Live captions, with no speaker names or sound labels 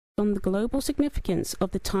on the global significance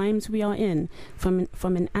of the times we are in from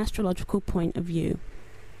an astrological point of view.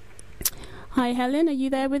 Hi, Helen, are you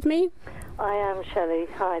there with me? I am, Shelley.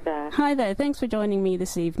 Hi there. Hi there. Thanks for joining me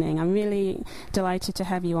this evening. I'm really delighted to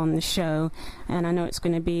have you on the show, and I know it's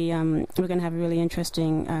going to be we're going to have a really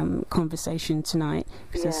interesting conversation tonight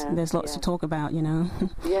because there's lots to talk about, you know.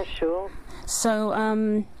 Yeah, sure. So,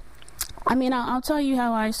 I mean, I'll tell you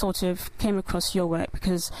how I sort of came across your work,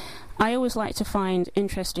 because I always like to find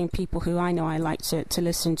interesting people who I know I like to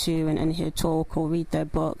listen to and hear talk or read their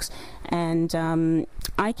books. And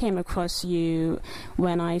I came across you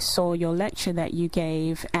when I saw your lecture that you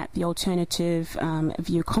gave at the Alternative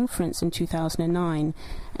View Conference in 2009.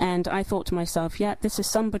 And I thought to myself, yeah, this is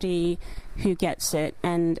somebody who gets it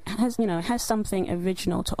and has something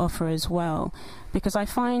original to offer as well. Because I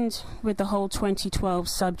find with the whole 2012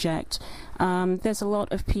 subject, there's a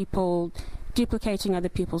lot of people duplicating other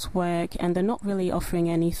people's work, and they're not really offering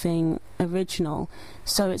anything original.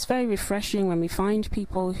 So it's very refreshing when we find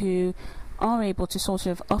people who are able to sort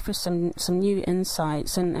of offer some new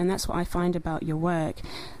insights, and that's what I find about your work.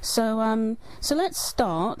 So so let's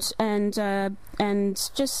start and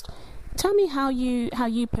just tell me how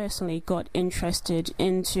you personally got interested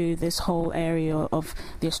into this whole area of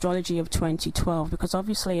the astrology of 2012, because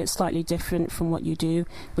obviously it's slightly different from what you do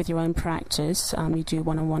with your own practice. You do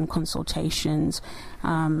one-on-one consultations,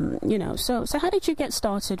 so how did you get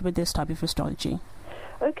started with this type of astrology?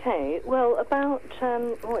 Okay, well, about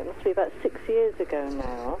it must be about 6 years ago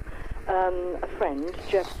now, a friend,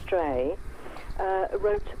 Jeff Stray,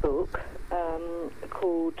 wrote a book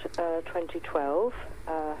called 2012,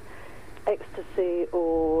 Ecstasy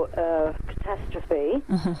or Catastrophe,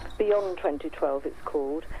 Beyond 2012 it's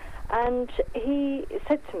called, and he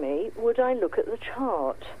said to me, would I look at the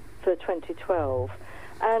chart for 2012?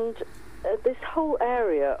 And this whole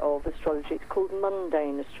area of astrology, it's called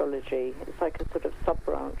mundane astrology. It's like a sort of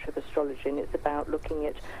sub-branch of astrology, and it's about looking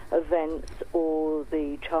at events or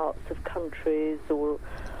the charts of countries or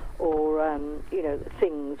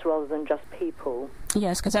things rather than just people.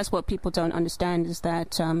 Yes, because that's what people don't understand, is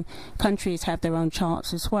that countries have their own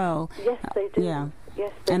charts as well. Yes, they do. Yeah.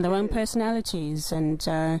 Yes, they and their do. own personalities, and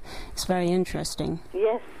it's very interesting.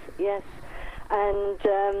 Yes. And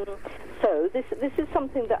so this is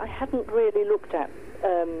something that I hadn't really looked at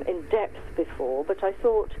in depth before, but I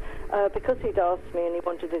thought because he'd asked me and he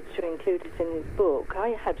wanted to include it in his book, I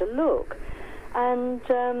had a look. And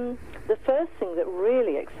the first thing that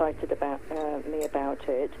really excited me about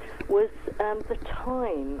it was the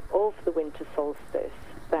time of the winter solstice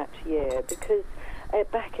that year, because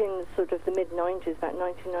back in sort of the mid-90s, about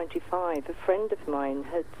 1995, a friend of mine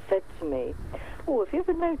had said to me, oh, have you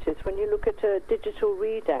ever noticed when you look at a digital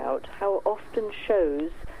readout how often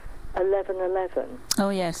shows 1111? Oh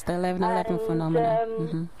yes, the 1111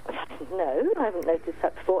 phenomenon. No, I haven't noticed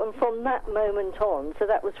that before. And from that moment on, so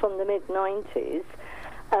that was from the mid-90s,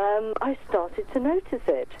 I started to notice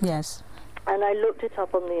it. Yes. And I looked it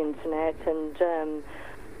up on the internet, and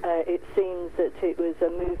it seems that it was a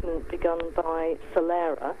movement begun by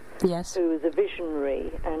Solera, yes, who was a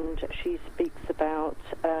visionary, and she speaks about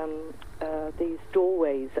these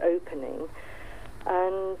doorways opening.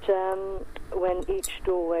 And when each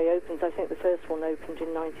doorway opens, I think the first one opened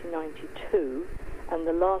in 1992, and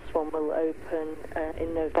the last one will open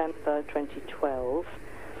in November 2012.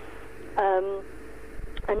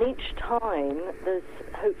 And each time there's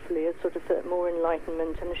hopefully a sort of more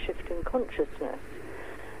enlightenment and a shift in consciousness.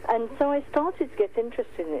 And so I started to get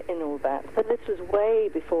interested in all that. So this was way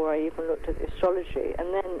before I even looked at the astrology.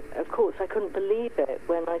 And then, of course, I couldn't believe it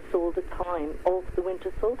when I saw the time of the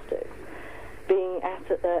winter solstice being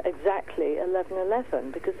at exactly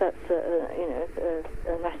 11:11, because that's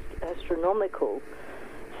an astronomical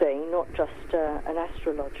thing, not just an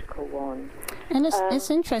astrological one. And it's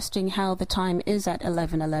interesting how the time is at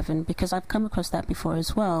 11:11, because I've come across that before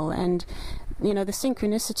as well, and the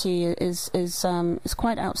synchronicity is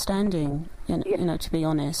quite outstanding. To be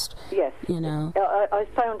honest. Yes. I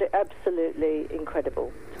found it absolutely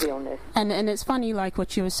incredible, to be honest. And it's funny, like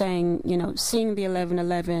what you were saying. Seeing the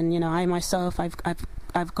 11:11. I myself,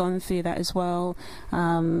 I've gone through that as well.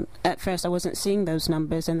 At first I wasn't seeing those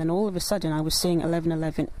numbers, and then all of a sudden I was seeing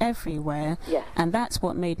 11:11 everywhere. Yes. And that's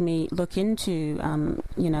what made me look into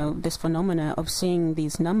this phenomena of seeing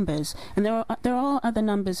these numbers. And there are other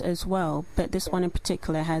numbers as well, but this one in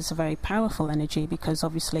particular has a very powerful energy, because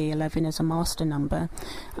obviously 11 is a master number.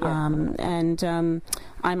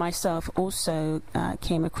 I myself also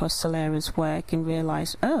came across Solera's work and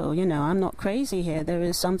realized, I'm not crazy here. There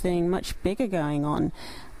is something much bigger going on.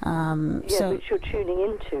 Which you're tuning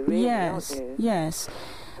into, really, yes, aren't you? Yes.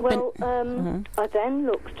 Well, I then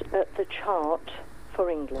looked at the chart for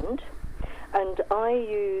England, and I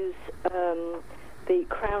use the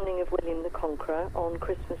crowning of William the Conqueror on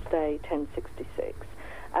Christmas Day 1066.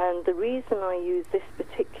 And the reason I use this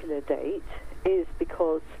particular date is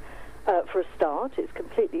because, for a start, it's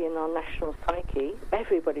completely in our national psyche.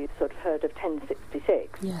 Everybody's sort of heard of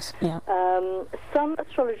 1066. Yes, yeah. Some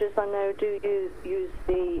astrologers I know do use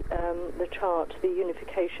the chart, the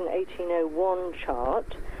Unification 1801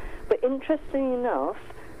 chart, but interestingly enough,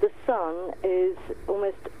 the Sun is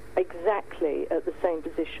almost exactly at the same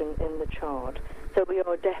position in the chart. So we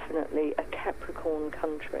are definitely a Capricorn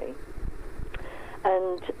country.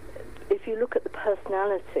 And if you look at the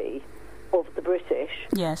personality of the British,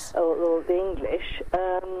 yes, or the English,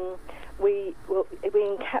 we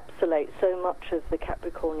encapsulate so much of the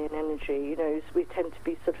Capricornian energy. You know, we tend to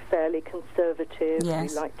be sort of fairly conservative.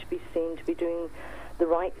 Yes. We like to be seen to be doing the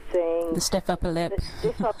right thing. The stiff upper lip. The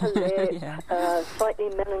stiff upper lip, Yeah. Slightly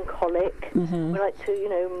melancholic. We like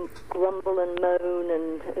to, grumble and moan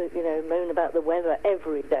and, moan about the weather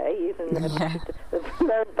every day, even though we've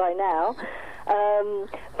learned by now.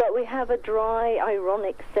 But we have a dry,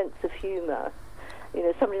 ironic sense of humour. You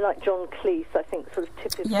know, somebody like John Cleese, I think, sort of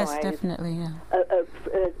typifies. Yes, definitely, yeah. A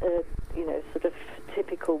sort of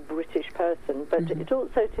typical British person, but it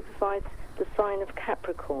also typifies the sign of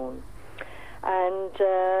Capricorn. And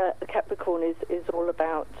Capricorn is all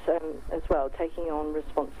about, as well, taking on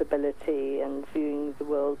responsibility and viewing the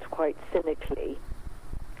world quite cynically.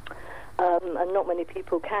 And not many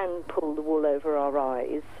people can pull the wool over our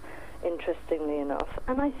eyes, interestingly enough.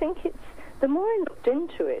 And I think the more I looked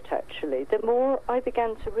into it, actually, the more I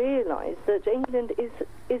began to realise that England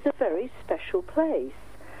is a very special place.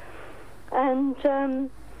 And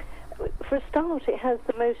for a start, it has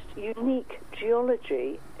the most unique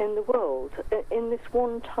geology in the world, in this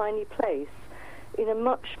one tiny place,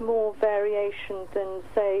 much more variation than,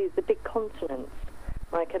 say, the big continents,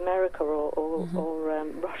 like America or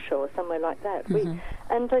Russia or somewhere like that.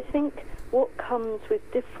 And I think what comes with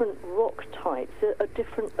different rock types are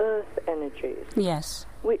different earth energies. Yes.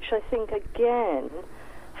 Which I think, again,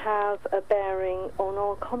 have a bearing on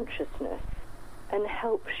our consciousness and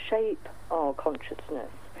help shape our consciousness.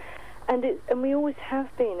 And we always have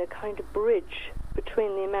been a kind of bridge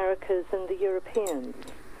between the Americas and the Europeans.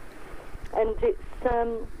 And it's,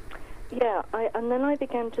 and then I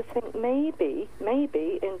began to think maybe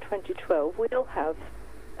in 2012 we'll have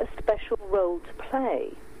a special role to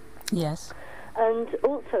play. Yes. And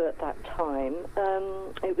also at that time,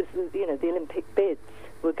 it was, the Olympic bids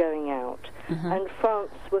were going out, and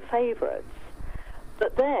France were favourites.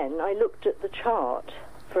 But then I looked at the chart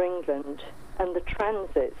for England and the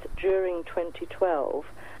transits during 2012,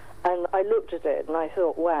 and I looked at it and I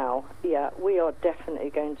thought, wow, we are definitely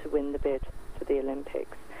going to win the bid for the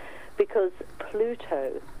Olympics. Because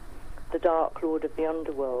Pluto, the Dark Lord of the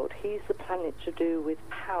Underworld, he's the planet to do with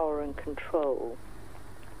power and control.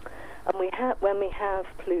 And when we have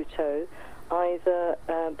Pluto either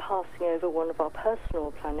passing over one of our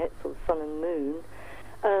personal planets, or the Sun and Moon,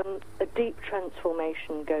 a deep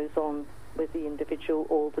transformation goes on with the individual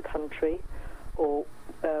or the country, or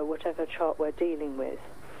whatever chart we're dealing with.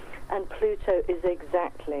 And Pluto is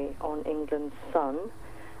exactly on England's Sun,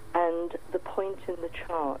 and the point in the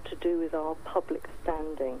chart to do with our public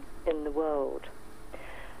standing in the world.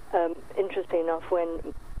 Interesting enough,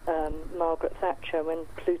 when Margaret Thatcher, when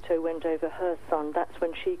Pluto went over her Sun, that's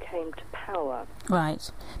when she came to power. Right,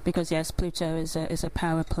 because yes, Pluto is a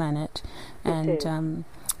power planet, and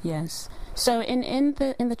yes. So in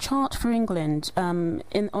the chart for England, on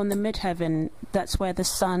the midheaven, that's where the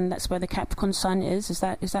Sun, that's where the Capricorn Sun is. Is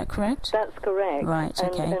that correct? That's correct. Right.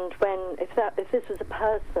 Okay. And if this was a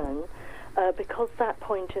person, because that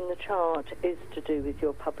point in the chart is to do with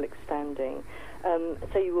your public standing.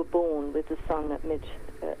 So you were born with the Sun at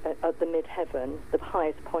the midheaven, the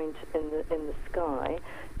highest point in the sky.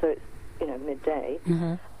 So it's midday.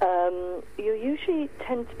 You usually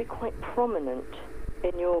tend to be quite prominent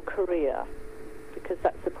in your career, because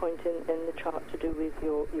that's the point in the chart to do with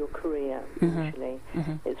your career, usually.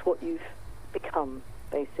 It's what you've become,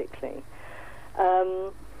 basically.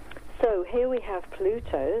 So here we have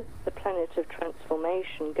Pluto, the planet of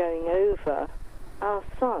transformation, going over our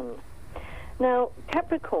Sun. Now,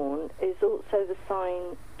 Capricorn is also the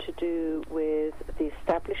sign to do with the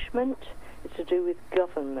establishment, it's to do with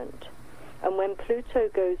government. And when Pluto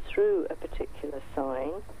goes through a particular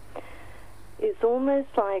sign, it's almost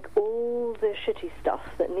like all the shitty stuff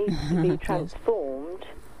that needs to be transformed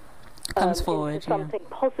comes forward, into something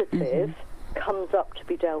positive, comes up to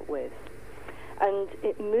be dealt with. And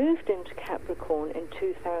it moved into Capricorn in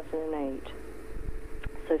 2008.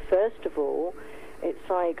 So first of all, it's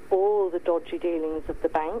like all the dodgy dealings of the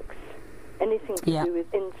banks, anything to do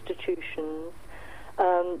with institutions.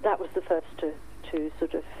 That was the first to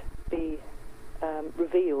sort of be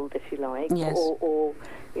revealed, if you like, or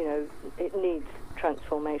you know, it needs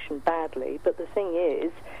transformation badly. But the thing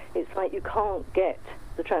is, it's like you can't get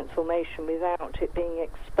the transformation without it being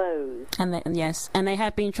exposed. And they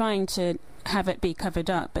have been trying to have it be covered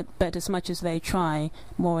up, but as much as they try,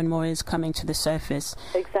 more and more is coming to the surface.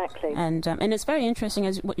 Exactly. And it's very interesting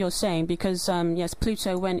as what you're saying, because yes,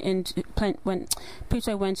 Pluto went into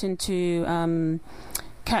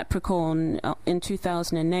Capricorn in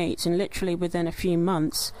 2008, and literally within a few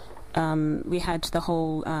months we had the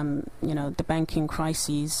whole the banking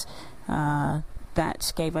crises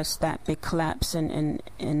that gave us that big collapse in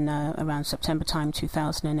around September time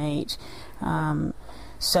 2008.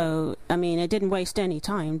 So I mean, it didn't waste any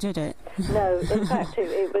time, did it? No, in fact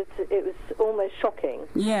it was almost shocking.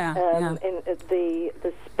 In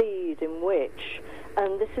the speed in which,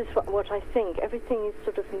 and this is what I think, everything is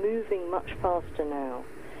sort of moving much faster now.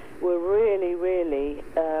 We're really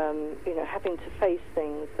having to face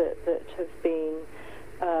things that have been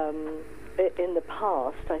in the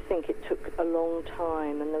past. I think it took a long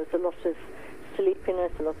time, and there was a lot of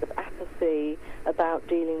sleepiness, a lot of apathy about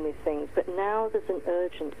dealing with things. But now there's an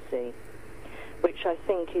urgency, which I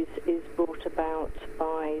think is brought about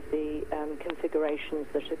by the configurations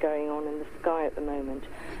that are going on in the sky at the moment.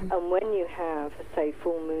 And when you have, say,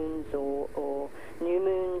 full moons or new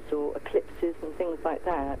moons or eclipses and things like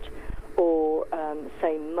that, or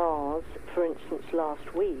say Mars, for instance,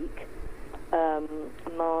 last week,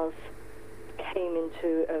 Mars came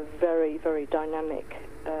into a very, very dynamic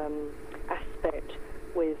aspect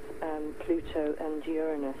with Pluto and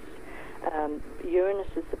Uranus. Uranus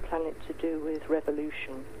is the planet to do with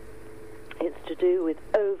revolution. It's to do with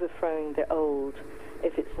overthrowing the old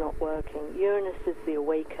if it's not working. Uranus is the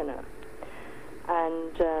awakener.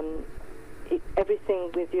 And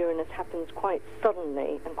everything with Uranus happens quite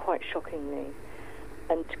suddenly and quite shockingly.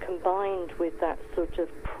 And combined with that sort of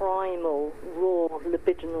primal, raw,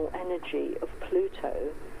 libidinal energy of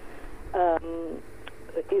Pluto,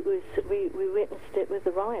 we witnessed it with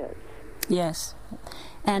the riots. Yes.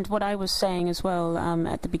 And what I was saying as well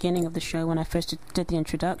at the beginning of the show, when I first did the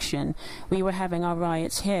introduction, we were having our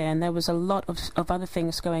riots here, and there was a lot of other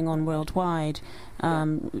things going on worldwide.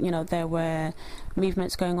 There were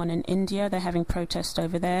movements going on in India. They're having protests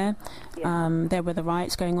over there. There were the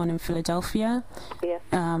riots going on in Philadelphia.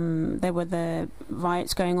 There were the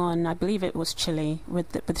riots going on, I believe it was Chile,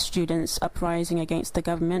 with students uprising against the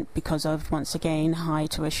government because of, once again, high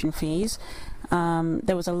tuition fees.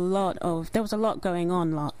 There was a lot going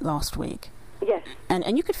on last week. Yes.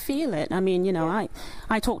 And you could feel it. I mean,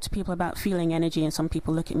 I talk to people about feeling energy, and some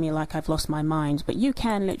people look at me like I've lost my mind. But you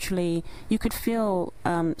could feel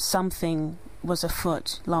something was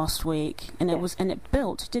afoot last week, and it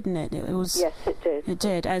built, didn't it? It was. Yes, it did. It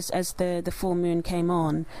did as the full moon came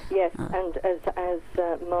on. Yes, and as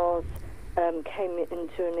Mars came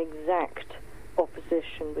into an exact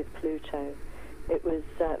opposition with Pluto. It was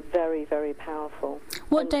very, very powerful.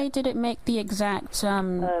 What day did it make the exact?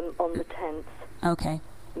 On the 10th. Okay.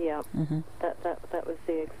 Yeah. Mm-hmm. That was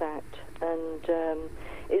the exact, and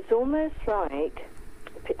it's almost like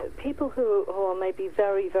people who are maybe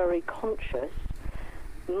very, very conscious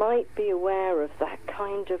might be aware of that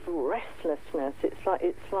kind of restlessness.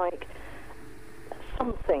 It's like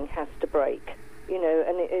something has to break,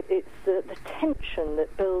 and it's the tension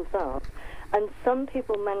that builds up. And some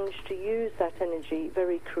people manage to use that energy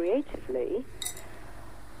very creatively.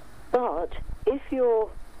 But if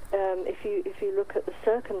you look at the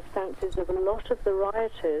circumstances of a lot of the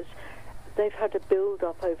rioters, they've had a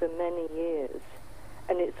build-up over many years,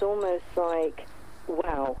 and it's almost like,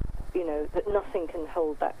 wow, that nothing can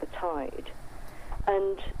hold back the tide.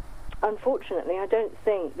 And unfortunately, I don't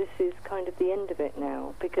think this is kind of the end of it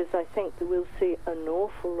now, because I think that we'll see an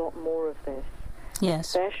awful lot more of this. Yes.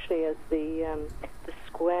 Especially as the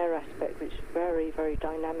square aspect, which is very, very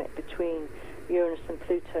dynamic between Uranus and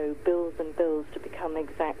Pluto, builds and builds to become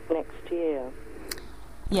exact next year.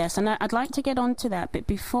 Yes, and I'd like to get on to that, but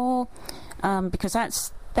before, because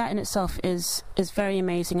that in itself is very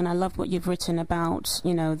amazing, and I love what you've written about,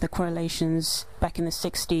 the correlations back in the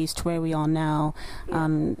 60s to where we are now.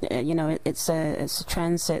 It's a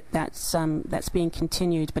transit that's being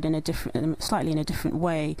continued, but slightly in a different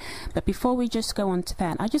way. But before we just go on to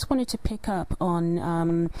that, I just wanted to pick up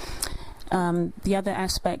on the other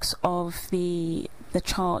aspects of the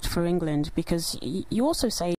chart for England, because you also say